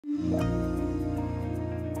When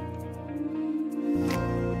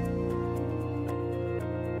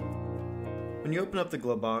you open up the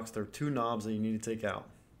glove box, there are two knobs that you need to take out,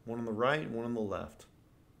 one on the right and one on the left.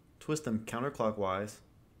 Twist them counterclockwise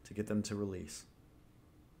to get them to release.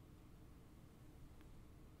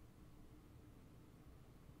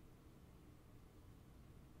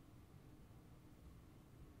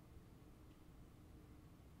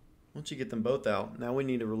 Once you get them both out, now we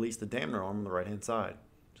need to release the dampener arm on the right hand side.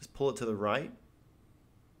 Just pull it to the right.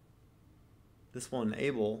 This will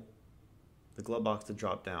enable the glove box to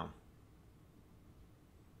drop down.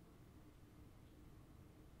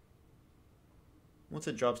 Once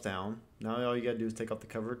it drops down, now all you gotta do is take off the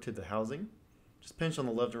cover to the housing. Just pinch on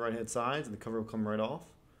the left and right hand sides and the cover will come right off.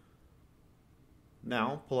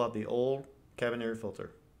 Now pull out the old cabin air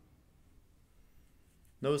filter.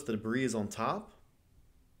 Notice the debris is on top.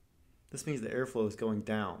 This means the airflow is going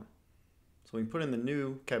down. So when you put in the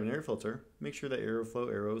new cabin air filter, make sure the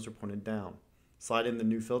airflow arrows are pointed down. Slide in the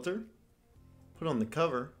new filter, put on the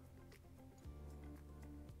cover.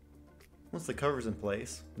 Once the cover is in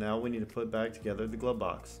place, now we need to put back together the glove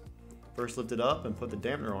box. First lift it up and put the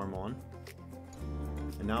dampener arm on.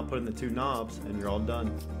 And now put in the two knobs and you're all done.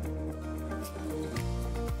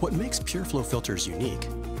 What makes PureFlow filters unique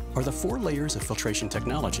are the 4 layers of filtration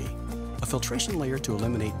technology. A filtration layer to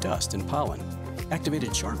eliminate dust and pollen,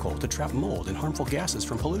 activated charcoal to trap mold and harmful gases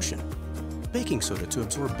from pollution, baking soda to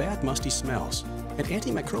absorb bad musty smells, and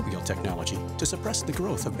antimicrobial technology to suppress the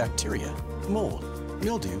growth of bacteria, mold,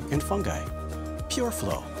 mildew, and fungi.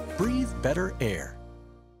 PureFlow. Breathe better air.